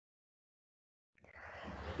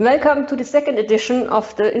Welcome to the second edition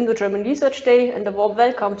of the Indo-German Research Day, and a warm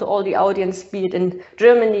welcome to all the audience, be it in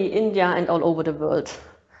Germany, India, and all over the world.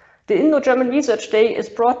 The Indo-German Research Day is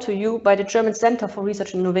brought to you by the German Center for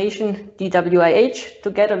Research and Innovation, DWIH,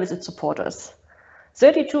 together with its supporters.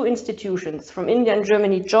 32 institutions from India and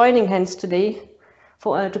Germany joining hands today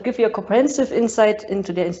to give you a comprehensive insight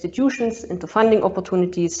into their institutions, into funding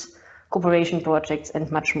opportunities, cooperation projects,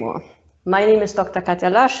 and much more. My name is Dr.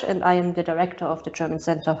 Katja Lasch, and I am the director of the German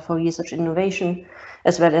Center for Research and Innovation,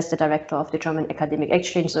 as well as the director of the German Academic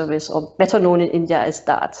Exchange Service, or better known in India as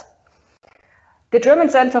DAAD. The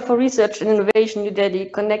German Center for Research and Innovation New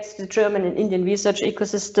Delhi connects the German and Indian research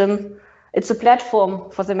ecosystem. It's a platform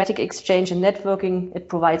for thematic exchange and networking. It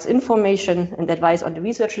provides information and advice on the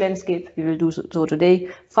research landscape. We will do so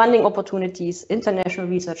today, funding opportunities, international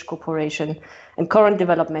research cooperation, and current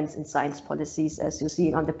developments in science policies. As you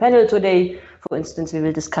see on the panel today, for instance, we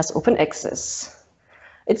will discuss open access.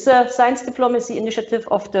 It's a science diplomacy initiative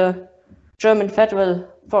of the German Federal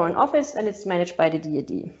Foreign Office, and it's managed by the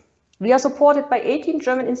DAAD. We are supported by 18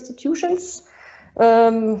 German institutions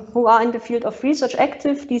who are in the field of research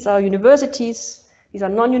active. These are universities, these are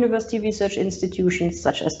non-university research institutions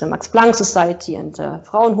such as the Max Planck Society and the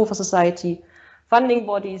Fraunhofer Society, funding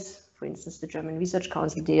bodies, for instance, the German Research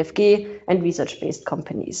Council, DFG, and research-based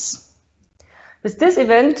companies. With this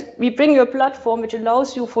event, we bring you a platform which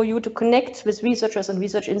allows for you to connect with researchers and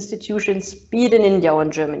research institutions, be it in India or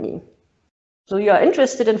in Germany. So you are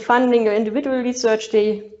interested in funding your individual research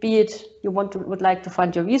day, be it you would like to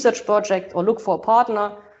fund your research project or look for a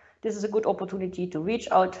partner. This is a good opportunity to reach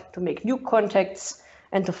out, to make new contacts,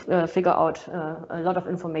 and to figure out a lot of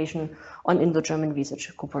information on Indo-German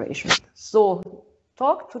research cooperation. So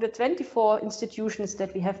talk to the 24 institutions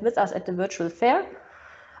that we have with us at the virtual fair.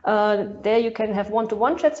 There you can have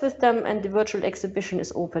one-to-one chats with them, and the virtual exhibition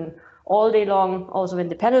is open all day long, also when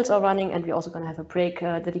the panels are running, and we're also going to have a break,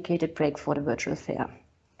 dedicated break for the virtual fair.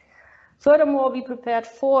 Furthermore, we prepared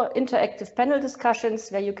 4 interactive panel discussions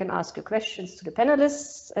where you can ask your questions to the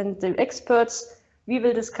panelists and the experts. We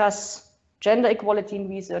will discuss gender equality in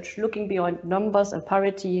research, looking beyond numbers and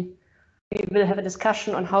parity. We will have a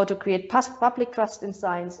discussion on how to create public trust in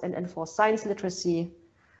science and enforce science literacy.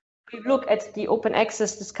 We look at the open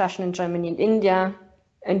access discussion in Germany and India,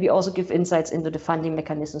 and we also give insights into the funding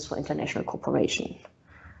mechanisms for international cooperation.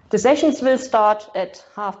 The sessions will start at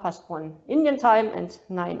 1:30 Indian time and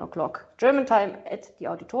 9 o'clock German time at the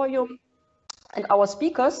auditorium. And our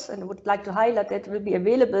speakers, and I would like to highlight that, will be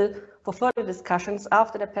available for further discussions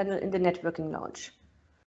after the panel in the networking lounge.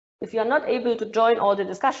 If you are not able to join all the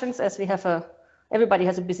discussions, as we have everybody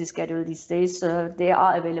has a busy schedule these days, they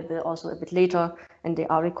are available also a bit later, and they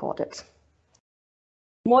are recorded.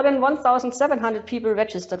 More than 1,700 people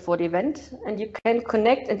registered for the event, and you can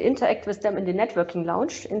connect and interact with them in the networking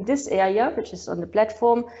lounge. In this area, which is on the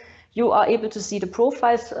platform, you are able to see the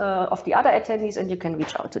profiles of the other attendees, and you can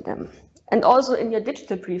reach out to them. And also in your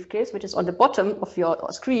digital briefcase, which is on the bottom of your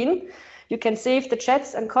screen, you can save the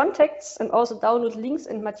chats and contacts, and also download links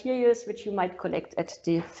and materials which you might collect at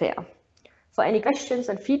the fair. For any questions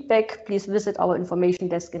and feedback, please visit our information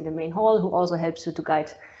desk in the main hall, who also helps you to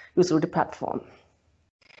guide you through the platform.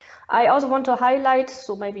 I also want to highlight,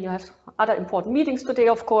 so maybe you have other important meetings today,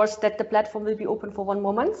 of course, that the platform will be open for 1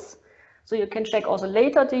 more month. So you can check also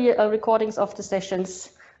later the recordings of the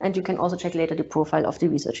sessions, and you can also check later the profile of the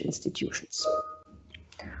research institutions.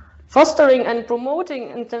 Fostering and promoting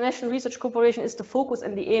international research cooperation is the focus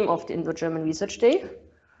and the aim of the Indo-German Research Day.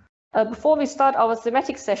 Before we start our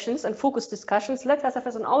thematic sessions and focus discussions, let us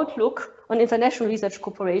have an outlook on international research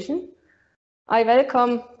cooperation. I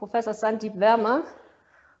welcome Professor Sandeep Verma,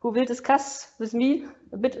 who will discuss with me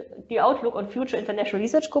a bit the outlook on future international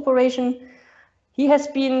research cooperation. He has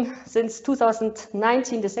been, since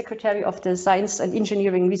 2019, the Secretary of the Science and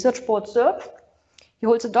Engineering Research Board, SERB. He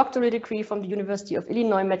holds a doctoral degree from the University of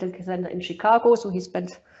Illinois Medical Center in Chicago, so he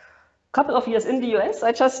spent a couple of years in the US,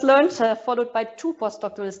 I just learned, followed by 2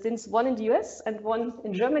 postdoctoral stints, 1 in the US and 1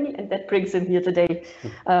 in Germany, and that brings him here today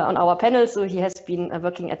on our panel. So he has been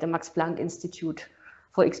working at the Max Planck Institute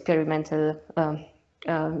for Experimental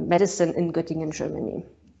Medicine in Göttingen, Germany.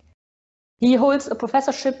 He holds a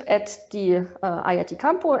professorship at the IIT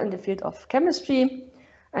Kanpur in the field of chemistry,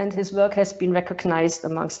 and his work has been recognized,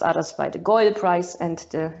 amongst others, by the Goyle Prize and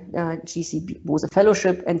the G.C. Bose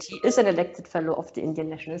Fellowship, and he is an elected fellow of the Indian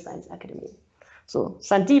National Science Academy. So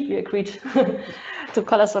Sandeep, we agreed to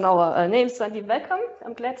call us on our names. Sandeep, welcome.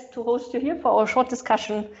 I'm glad to host you here for our short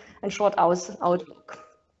discussion and short outlook.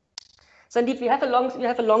 Sandeep, you have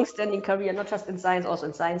a long-standing career, not just in science, also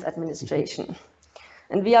in science administration.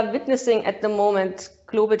 And we are witnessing at the moment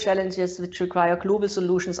global challenges which require global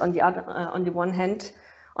solutions on the one hand.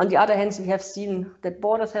 On the other hand, we have seen that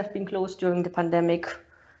borders have been closed during the pandemic.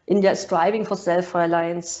 India is striving for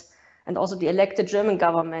self-reliance, and also the elected German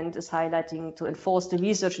government is highlighting to enforce the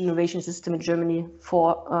research innovation system in Germany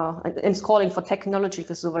and calling for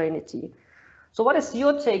technological sovereignty. So what is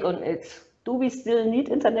your take on it? Do we still need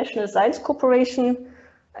international science cooperation?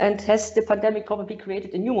 And has the pandemic probably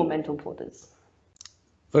created a new momentum for this?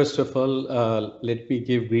 First of all, let me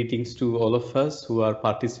give greetings to all of us who are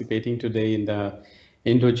participating today in the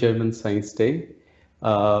Indo-German Science Day.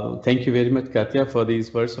 Thank you very much, Katja, for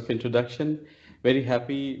these words of introduction. Very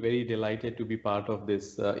happy, very delighted to be part of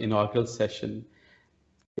this inaugural session.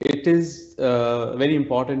 It is a very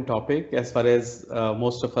important topic as far as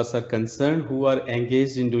most of us are concerned who are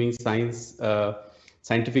engaged in doing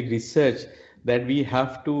scientific research, that we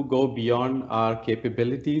have to go beyond our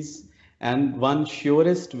capabilities. And one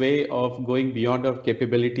surest way of going beyond our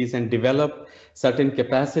capabilities and develop certain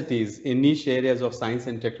capacities in niche areas of science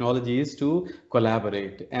and technology is to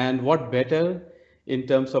collaborate. And what better in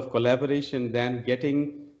terms of collaboration than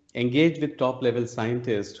getting engaged with top level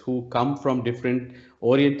scientists who come from different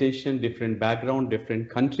orientation, different background,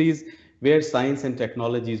 different countries where science and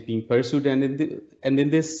technology is being pursued. And in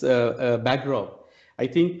this backdrop, I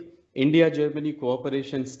think India-Germany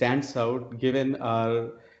cooperation stands out given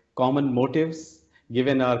our common motives,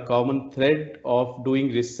 given our common thread of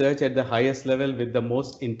doing research at the highest level with the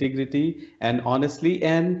most integrity and honestly,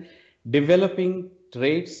 and developing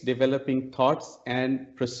traits, developing thoughts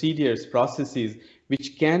and procedures, processes,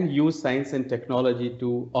 which can use science and technology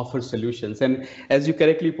to offer solutions. And as you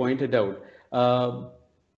correctly pointed out,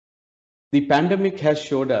 the pandemic has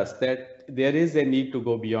showed us that there is a need to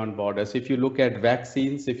go beyond borders. If you look at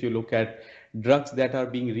vaccines, if you look at drugs that are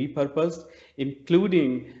being repurposed,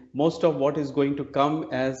 including most of what is going to come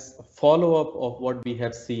as a follow-up of what we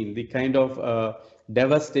have seen, the kind of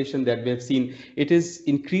devastation that we have seen, it is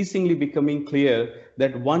increasingly becoming clear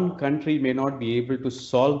that one country may not be able to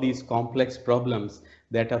solve these complex problems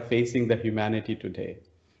that are facing the humanity today.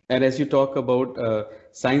 And as you talk about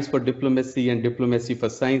science for diplomacy and diplomacy for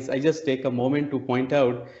science, I just take a moment to point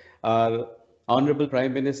out our Honorable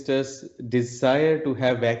Prime Minister's desire to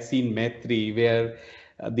have vaccine Maitri, where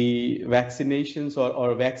the vaccinations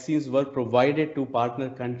or vaccines were provided to partner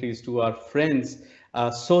countries, to our friends,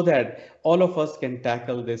 so that all of us can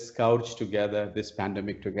tackle this scourge together, this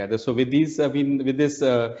pandemic together. So with these, with this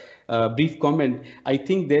brief comment, I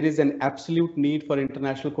think there is an absolute need for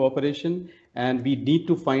international cooperation, and we need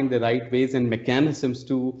to find the right ways and mechanisms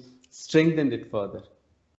to strengthen it further.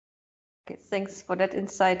 Okay, thanks for that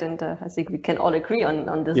insight, and I think we can all agree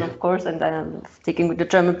on this, of course. And taking the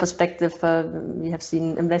German perspective, we have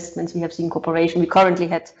seen investments, we have seen cooperation. We currently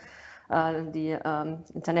had the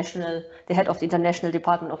head of the International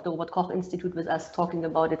Department of the Robert Koch Institute with us talking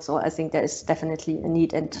about it. So I think there is definitely a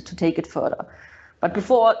need and to take it further. But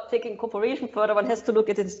before taking cooperation further, one has to look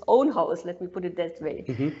at its own house, let me put it that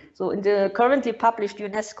way. So in the currently published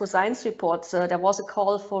UNESCO science reports, there was a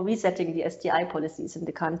call for resetting the STI policies in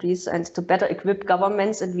the countries and to better equip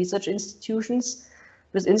governments and research institutions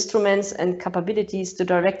with instruments and capabilities to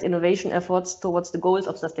direct innovation efforts towards the goals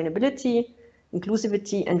of sustainability,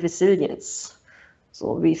 inclusivity and resilience.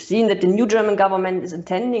 So we've seen that the new German government is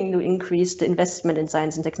intending to increase the investment in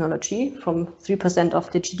science and technology from 3%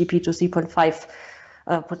 of the GDP to 3.5%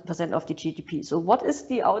 of the GDP. So what is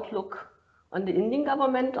the outlook on the Indian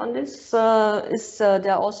government on this? Is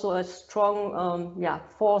there also a strong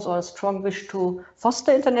force or a strong wish to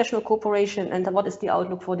foster international cooperation? And what is the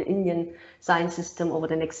outlook for the Indian science system over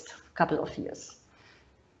the next couple of years?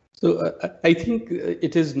 So I think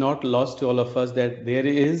it is not lost to all of us that there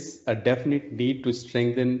is a definite need to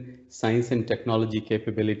strengthen science and technology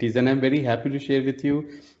capabilities. And I'm very happy to share with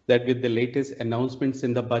you that with the latest announcements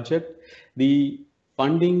in the budget, the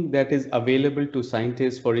funding that is available to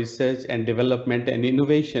scientists for research and development and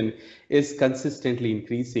innovation is consistently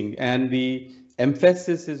increasing. And the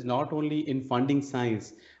emphasis is not only in funding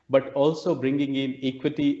science, but also bringing in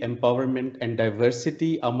equity, empowerment, and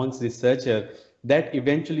diversity amongst researchers. That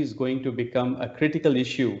eventually is going to become a critical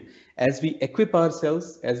issue as we equip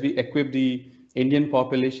ourselves, as we equip the Indian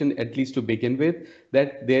population, at least to begin with,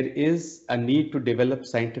 that there is a need to develop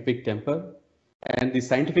scientific temper. And the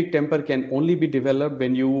scientific temper can only be developed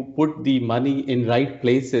when you put the money in right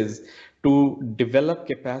places to develop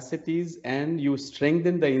capacities and you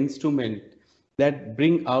strengthen the instrument that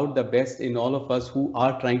bring out the best in all of us who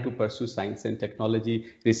are trying to pursue science and technology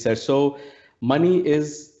research. So money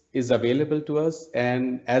is is available to us,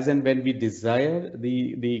 and as and when we desire,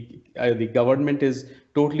 the government is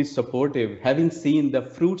totally supportive, having seen the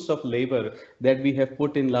fruits of labor that we have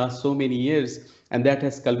put in last so many years, and that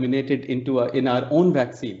has culminated into in our own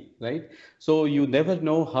vaccine, right? So you never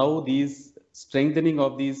know how these strengthening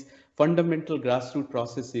of these fundamental grassroots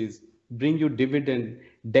processes bring you dividend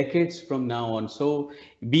decades from now on. So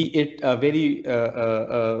be it a very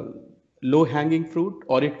low hanging fruit,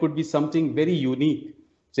 or it could be something very unique,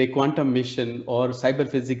 say quantum mission or cyber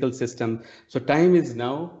physical system. So time is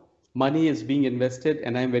now, money is being invested,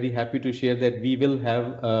 and I'm very happy to share that we will have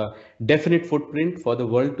a definite footprint for the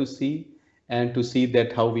world to see, and to see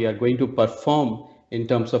that how we are going to perform in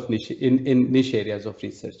terms of niche, in niche areas of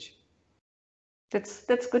research.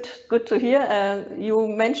 That's good to hear. You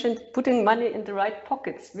mentioned putting money in the right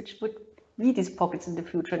pockets. Which would be these pockets in the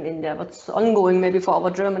future in India? What's ongoing maybe for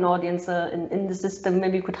our German audience in the system?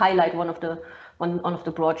 Maybe you could highlight one of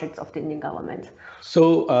the projects of the Indian government.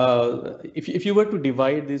 So if you were to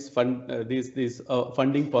divide these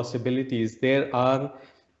funding possibilities, there are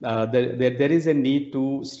there is a need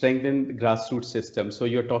to strengthen grassroots systems. So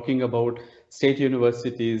you're talking about state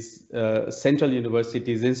universities, central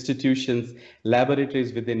universities, institutions,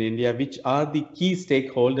 laboratories within India, which are the key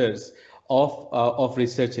stakeholders of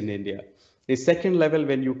research in India. The second level,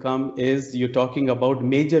 when you come, is you're talking about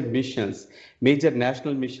major missions, major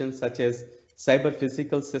national missions such as cyber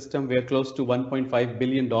physical system, where close to $1.5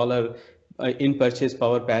 billion in purchase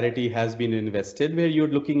power parity has been invested, where you're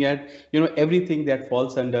looking at everything that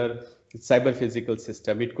falls under cyber physical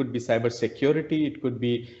system. It could be cyber security, it could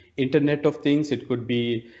be Internet of Things, it could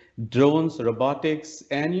be drones, robotics,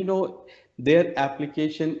 and their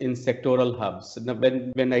application in sectoral hubs. Now,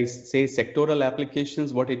 when I say sectoral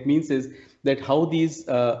applications, what it means is that how these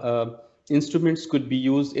instruments could be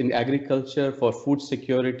used in agriculture, for food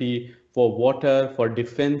security, for water, for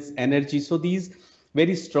defense, energy. So these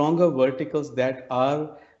very stronger verticals that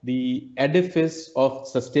are the edifice of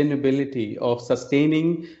sustainability, of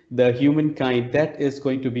sustaining the humankind, that is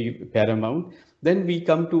going to be paramount. Then we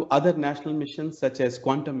come to other national missions such as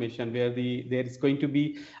quantum mission, where there is going to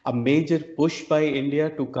be a major push by India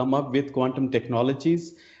to come up with quantum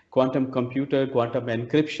technologies, quantum computer, quantum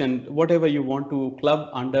encryption, whatever you want to club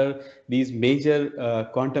under these major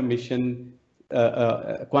quantum mission,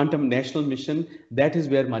 quantum national mission. That is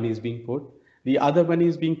where money is being put. The other money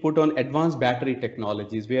is being put on advanced battery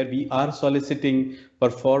technologies, where we are soliciting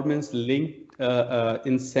performance linked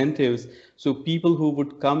incentives. So people who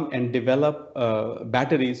would come and develop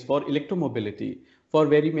batteries for electromobility, for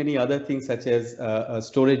very many other things such as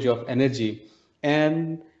storage of energy.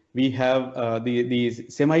 And we have the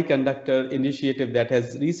semiconductor initiative that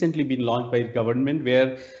has recently been launched by government,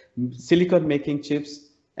 where silicon making chips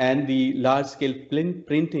and the large scale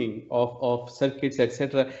printing of circuits,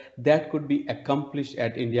 etc., that could be accomplished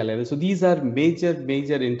at India level. So these are major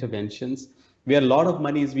interventions where a lot of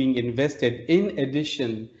money is being invested, in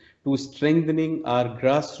addition to strengthening our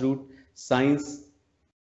grassroots science,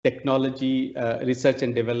 technology, research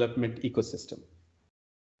and development ecosystem.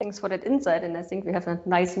 Thanks for that insight, and I think we have a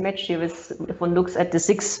nice match here with, if one looks at the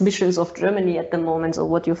 6 missions of Germany at the moment. So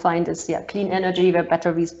what you find is, clean energy, where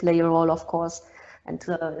batteries play a role, of course, and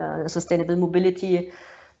sustainable mobility.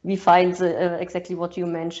 We find exactly what you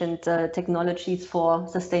mentioned, technologies for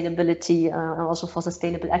sustainability, also for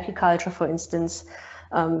sustainable agriculture, for instance.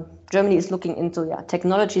 Germany is looking into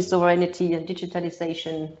technology sovereignty and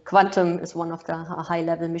digitalization. Quantum is one of the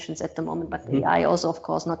high-level missions at the moment, but AI also, of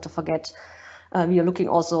course, not to forget. We are looking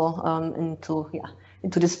also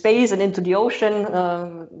into the space and into the ocean,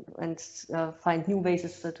 and find new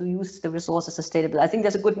ways to use the resources sustainably. I think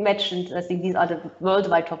there's a good match, and I think these are the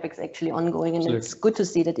worldwide topics actually ongoing, and it's good to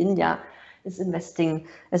see that India is investing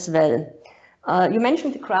as well. You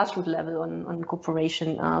mentioned the grassroots level on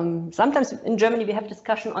cooperation. Sometimes in Germany we have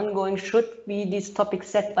discussion ongoing, should be these topics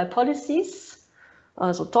set by policies,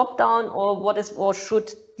 so top down, or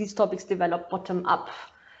should these topics develop bottom up?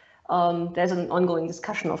 There's an ongoing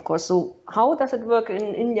discussion, of course. So how does it work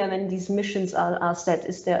in India when these missions are set?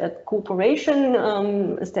 Is there a cooperation?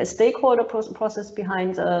 Is there a stakeholder process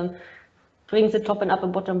behind bringing the top and upper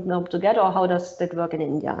bottom up together, or how does that work in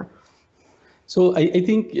India? So I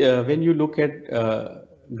think when you look at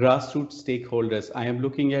grassroots stakeholders, I am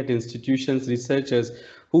looking at institutions, researchers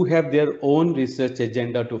who have their own research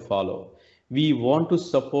agenda to follow. We want to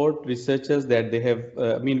support researchers that they have,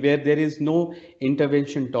 where there is no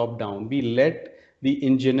intervention top down. We let the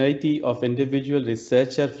ingenuity of individual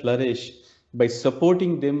researcher flourish by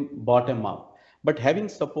supporting them bottom up. But having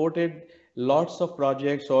supported lots of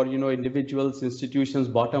projects or individuals, institutions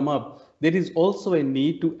bottom up, there is also a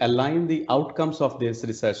need to align the outcomes of this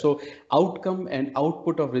research. So outcome and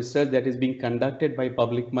output of research that is being conducted by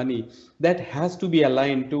public money, that has to be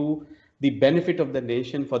aligned to the benefit of the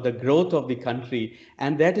nation for the growth of the country.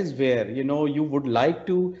 And that is where, you would like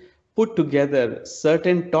to put together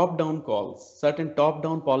certain top-down calls, certain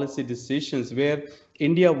top-down policy decisions where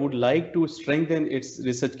India would like to strengthen its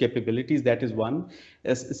research capabilities. That is one.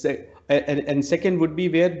 And second would be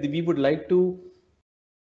where we would like to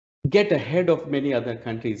get ahead of many other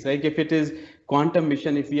countries. Like if it is quantum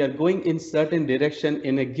mission, if we are going in certain direction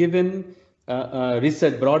in a given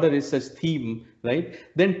broader research theme, right,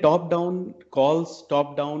 then top-down calls,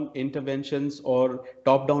 top-down interventions, or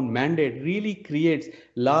top-down mandate really creates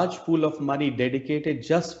large pool of money dedicated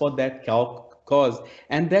just for that cause,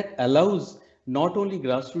 and that allows not only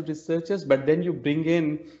grassroots researchers, but then you bring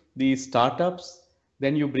in the startups,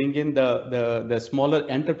 then you bring in the smaller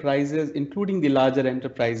enterprises, including the larger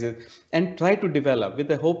enterprises, and try to develop with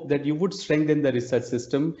the hope that you would strengthen the research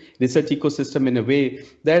ecosystem in a way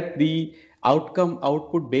that the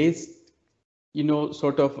output based,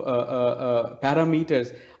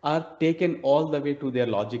 parameters are taken all the way to their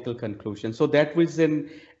logical conclusion. So that was an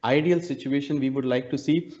ideal situation we would like to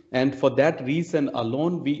see. And for that reason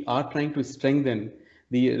alone, we are trying to strengthen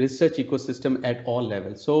the research ecosystem at all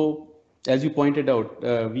levels. So as you pointed out,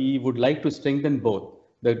 we would like to strengthen both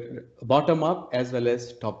the bottom up as well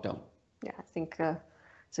as top down. Yeah, I think the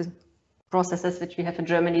processes which we have in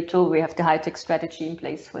Germany too, we have the high-tech strategy in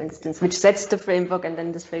place, for instance, which sets the framework, and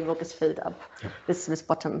then this framework is filled up with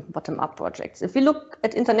bottom-up projects. If we look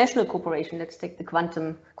at international cooperation, let's take the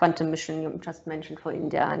quantum mission you just mentioned for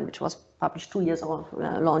India, and which was published 2 years or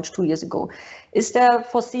launched 2 years ago. Is there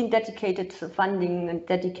foreseen dedicated funding and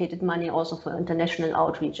dedicated money also for international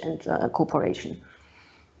outreach and cooperation?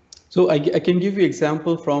 So I can give you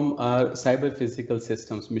example from our cyber physical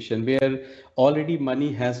systems mission, where already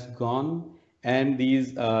money has gone, and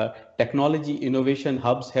these technology innovation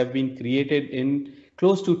hubs have been created in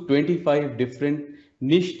close to 25 different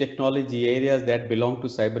niche technology areas that belong to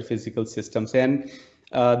cyber physical systems. And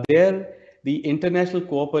there the international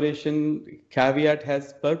cooperation caveat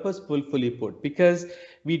has purposefully put, because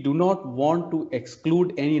we do not want to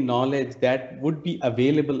exclude any knowledge that would be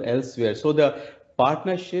available elsewhere. So the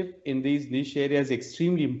partnership in these niche areas is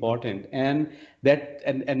extremely important, and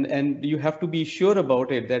you have to be sure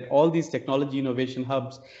about it that all these technology innovation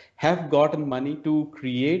hubs have gotten money to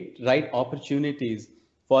create right opportunities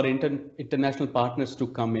for international partners to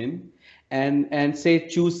come in and say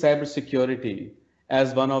choose cybersecurity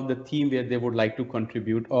as one of the theme where they would like to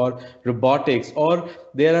contribute, or robotics, or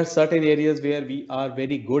there are certain areas where we are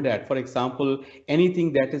very good at. For example,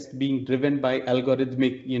 anything that is being driven by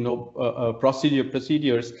algorithmic,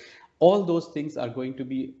 procedures, all those things are going to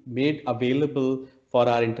be made available for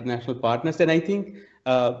our international partners. And I think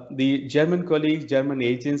the German colleagues, German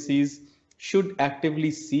agencies should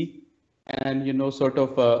actively seek and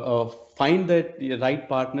find the right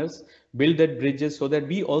partners, build that bridges so that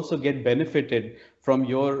we also get benefited from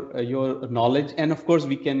your knowledge. And of course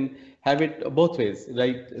we can have it both ways,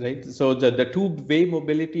 right? So the two-way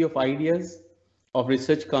mobility of ideas, of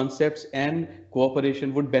research concepts and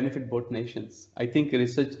cooperation would benefit both nations. I think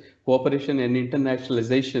research cooperation and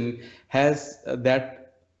internationalization has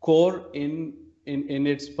that core in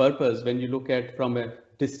its purpose when you look at from a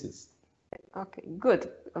distance. Okay,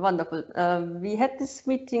 good, wonderful. We had this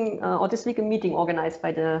meeting, or this week a meeting organized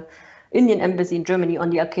by the Indian Embassy in Germany on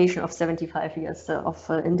the occasion of 75 years of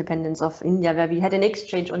independence of India, where we had an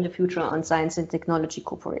exchange on the future on science and technology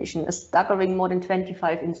cooperation, a staggering more than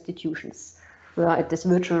 25 institutions were at this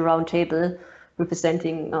virtual roundtable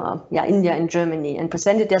representing India and Germany, and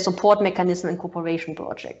presented their support mechanism and cooperation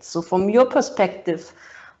projects. So from your perspective,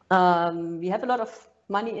 we have a lot of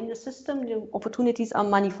money in the system, the opportunities are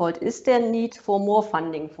manifold. Is there need for more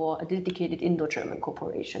funding for a dedicated Indo-German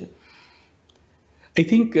cooperation? I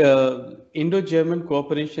think Indo-German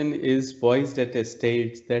cooperation is poised at a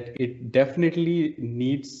stage that it definitely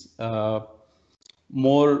needs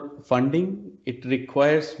more funding. It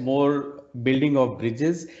requires more building of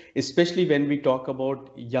bridges, especially when we talk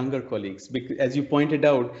about younger colleagues. Because as you pointed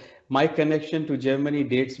out, my connection to Germany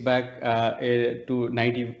dates back to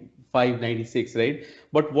 95, 96, right?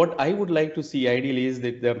 But what I would like to see ideally is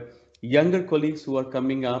that the younger colleagues who are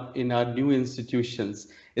coming up in our new institutions,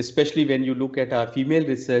 especially when you look at our female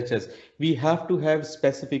researchers, we have to have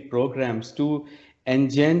specific programs to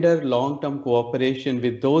engender long-term cooperation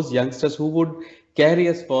with those youngsters who would carry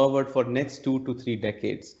us forward for next 2 to 3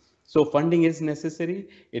 decades. So funding is necessary.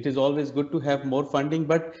 It is always good to have more funding,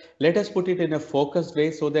 but let us put it in a focused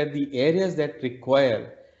way so that the areas that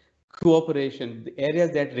require cooperation, the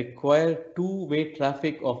areas that require two-way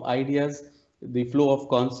traffic of ideas, the flow of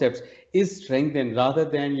concepts is strengthened rather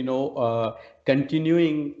than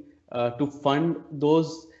continuing to fund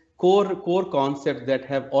those core concepts that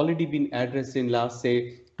have already been addressed in last,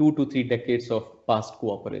 say, 2 to 3 decades of past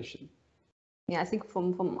cooperation. Yeah, I think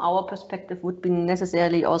from our perspective would be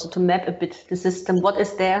necessarily also to map a bit the system, what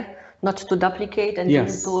is there, not to duplicate, and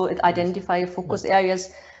Yes. to identify focus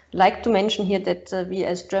areas. Like to mention here that we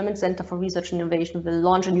as German Center for Research and Innovation will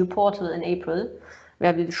launch a new portal in April,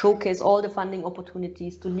 where we will showcase all the funding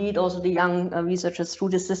opportunities to lead also the young researchers through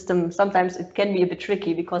the system. Sometimes it can be a bit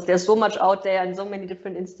tricky because there's so much out there and so many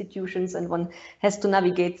different institutions and one has to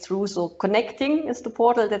navigate through. So connecting is the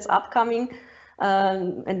portal that's upcoming.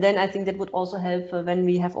 And then I think that would also help when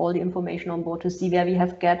we have all the information on board to see where we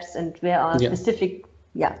have gaps and where are specific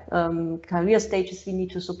career stages we need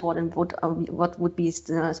to support and what would be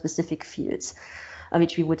specific fields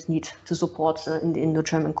which we would need to support in the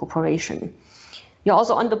Indo-German cooperation. You're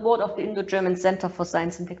also on the board of the Indo-German Center for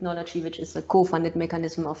Science and Technology, which is a co-funded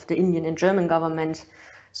mechanism of the Indian and German government.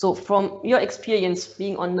 So from your experience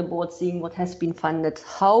being on the board, seeing what has been funded,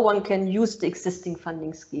 how one can use the existing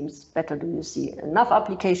funding schemes better? Do you see enough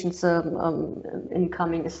applications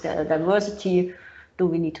incoming? Is there a diversity? Do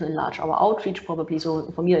we need to enlarge our outreach? Probably.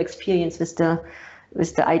 So from your experience with the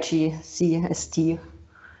IGCST,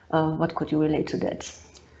 what could you relate to that?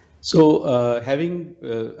 So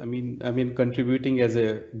contributing as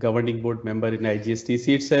a governing board member in IGSTC,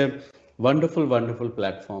 it's a wonderful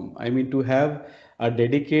platform. I mean, to have a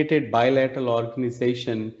dedicated bilateral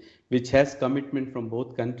organization which has commitment from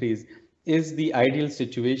both countries is the ideal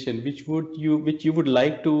situation, which you would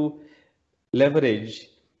like to leverage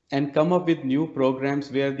and come up with new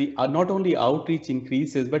programs where the not only outreach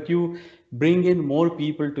increases, but you bring in more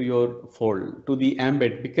people to your fold, to the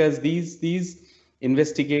ambit, because these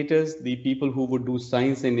investigators, the people who would do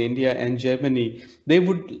science in India and Germany, they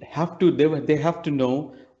have to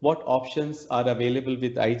know what options are available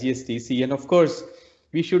with IGSTC. And of course,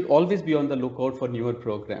 we should always be on the lookout for newer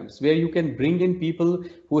programs where you can bring in people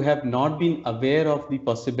who have not been aware of the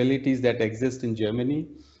possibilities that exist in Germany,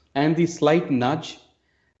 and the slight nudge,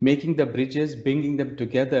 making the bridges, bringing them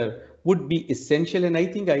together would be essential. And I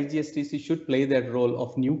think IGSTC should play that role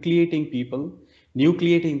of nucleating people,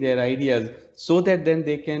 nucleating their ideas, so that then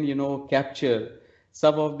they can, capture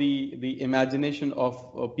some of the imagination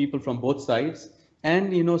of people from both sides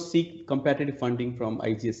and, seek competitive funding from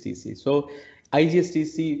IGSTC. So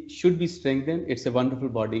IGSTC should be strengthened. It's a wonderful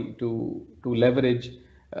body to leverage,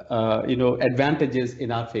 advantages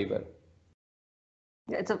in our favor.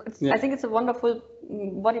 I think it's a wonderful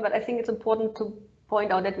body, but I think it's important to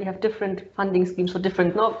point out that we have different funding schemes for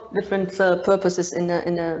different purposes in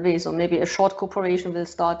a way. So maybe a short cooperation will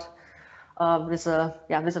start with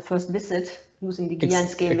a first visit using the GIAN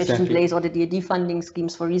scheme, which is in place, or the DAAD funding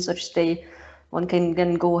schemes for research day. One can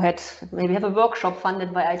then go ahead, maybe have a workshop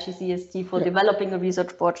funded by IGCST for developing a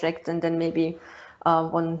research project, and then maybe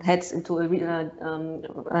one heads into a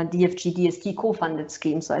DFG DST co-funded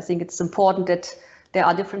scheme. So I think it's important that there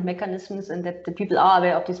are different mechanisms and that the people are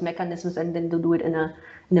aware of these mechanisms, and then to do it in a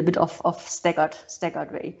bit of staggered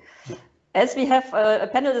way. As we have a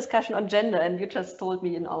panel discussion on gender, and you just told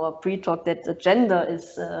me in our pre-talk that the gender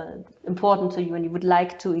is important to you and you would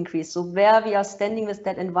like to increase. So where we are standing with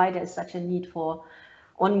that and why there is such a need for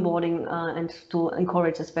onboarding and to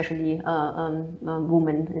encourage especially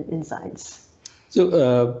women in science?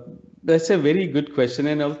 So that's a very good question.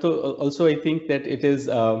 And also I think that it is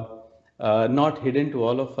not hidden to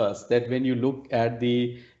all of us that when you look at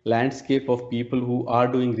the landscape of people who are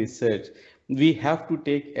doing research, we have to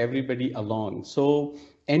take everybody along. So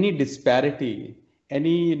any disparity,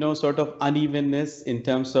 any sort of unevenness in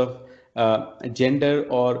terms of gender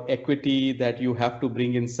or equity that you have to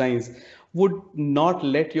bring in science would not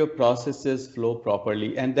let your processes flow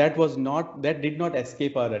properly. And that did not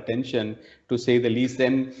escape our attention, to say the least.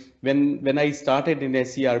 And when I started in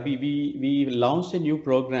SERB, we launched a new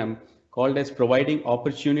program called as Providing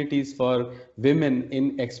Opportunities for Women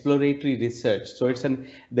in Exploratory Research. So it's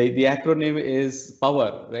the acronym is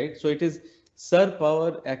POWER, right? So it is SERB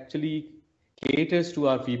POWER actually caters to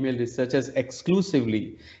our female researchers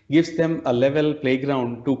exclusively, gives them a level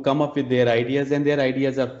playground to come up with their ideas, and their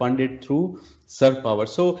ideas are funded through SERB POWER.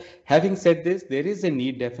 So having said this, there is a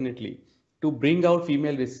need definitely to bring out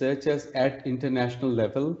female researchers at international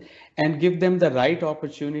level and give them the right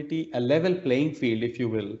opportunity, a level playing field, if you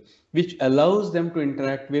will, which allows them to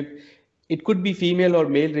interact with, it could be female or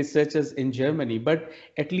male researchers in Germany, but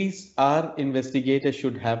at least our investigators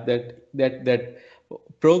should have that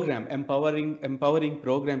program, empowering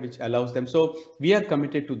program which allows them. So we are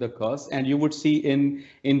committed to the cause, and you would see in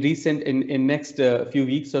next few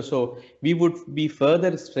weeks or so, we would be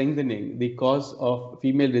further strengthening the cause of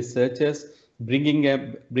female researchers, bringing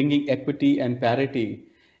equity and parity.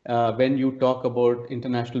 When you talk about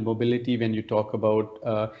international mobility, when you talk about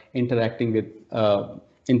interacting with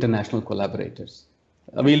international collaborators.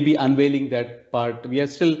 We'll be unveiling that part. We are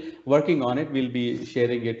still working on it. We'll be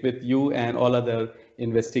sharing it with you and all other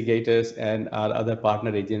investigators and our other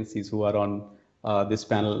partner agencies who are on this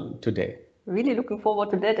panel today. Really looking forward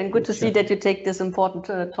to that, and good to see that you take this important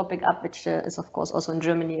topic up, which is of course also in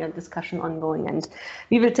Germany a discussion ongoing. And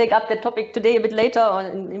we will take up that topic today a bit later or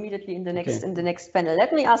immediately in the next panel.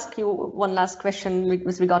 Let me ask you one last question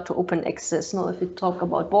with regard to open access. Now, if we talk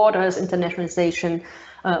about borders, internationalization,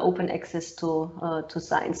 open access to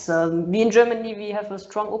science. We in Germany, we have a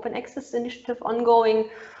strong open access initiative ongoing.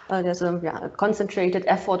 There's a concentrated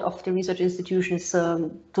effort of the research institutions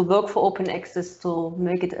to work for open access, to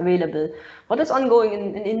make it available. What is ongoing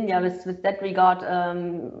in India with that regard?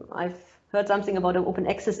 I've heard something about an open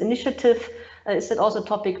access initiative. Is that also a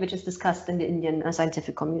topic which is discussed in the Indian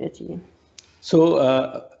scientific community? So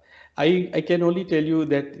I can only tell you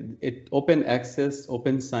that open access,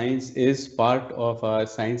 open science is part of our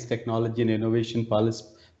science, technology and innovation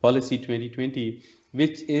policy 2020,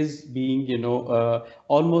 which is being,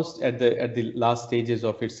 almost at the last stages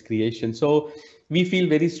of its creation. So we feel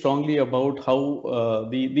very strongly about how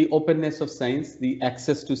the openness of science, the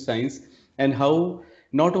access to science, and how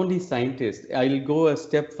not only scientists, I'll go a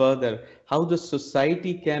step further, how the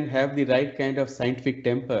society can have the right kind of scientific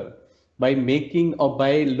temper by making or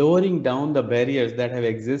by lowering down the barriers that have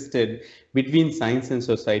existed between science and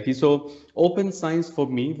society. So open science for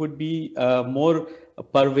me would be a more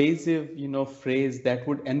pervasive, phrase that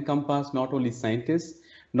would encompass not only scientists,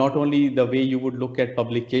 not only the way you would look at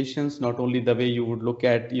publications, not only the way you would look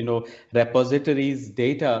at, repositories,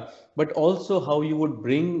 data, but also how you would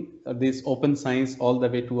bring this open science all the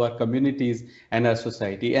way to our communities and our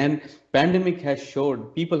society. And pandemic has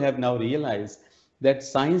showed, people have now realized that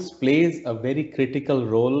science plays a very critical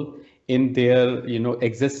role in their,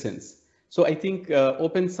 existence. So I think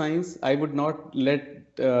open science, I would not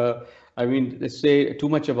say too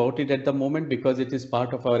much about it at the moment, because it is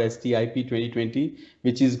part of our STIP 2020,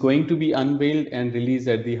 which is going to be unveiled and released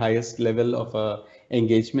at the highest level of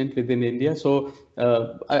engagement within India. So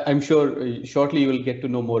I'm sure shortly you will get to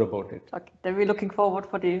know more about it. Okay, then we're looking forward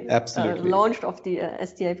for the launch of the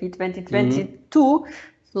STIP 2022. Mm-hmm.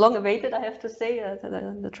 Long awaited, I have to say.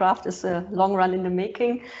 The draft is a long run in the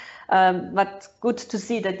making. But good to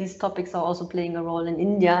see that these topics are also playing a role in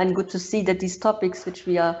India, and good to see that these topics which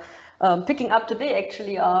we are picking up today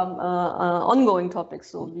actually are ongoing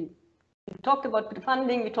topics. So we talked about the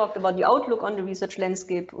funding, we talked about the outlook on the research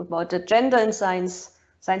landscape, about the gender in science,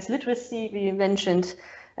 science literacy we mentioned,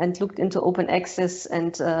 and looked into open access,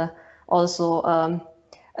 and also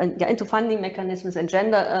into funding mechanisms and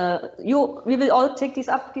gender. We will all take these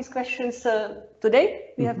questions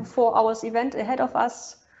today. We have a 4 hours event ahead of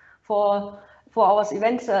us. For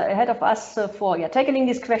tackling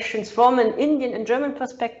these questions from an Indian and German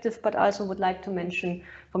perspective, but also would like to mention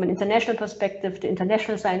from an international perspective, the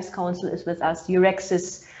International Science Council is with us,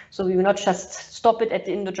 Eurexis. So we will not just stop it at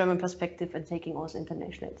the Indo-German perspective and taking also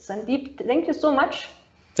international. Sandeep, thank you so much.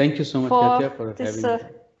 Thank you so much, Katja, for this having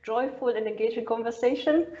me. Joyful and engaging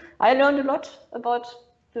conversation. I learned a lot about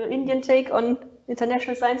the Indian take on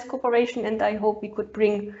international science cooperation, and I hope we could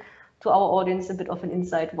bring to our audience a bit of an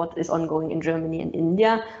insight what is ongoing in Germany and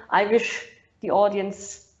India. I wish the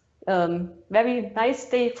audience very nice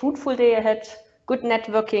day, fruitful day ahead, good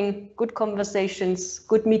networking, good conversations,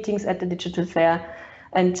 good meetings at the digital fair.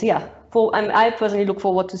 And I personally look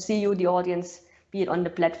forward to see you, the audience, be it on the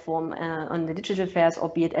platform, on the digital fairs, or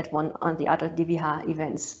be it at one on the other DWIH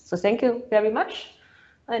events. So thank you very much.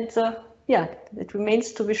 And it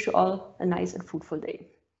remains to wish you all a nice and fruitful day.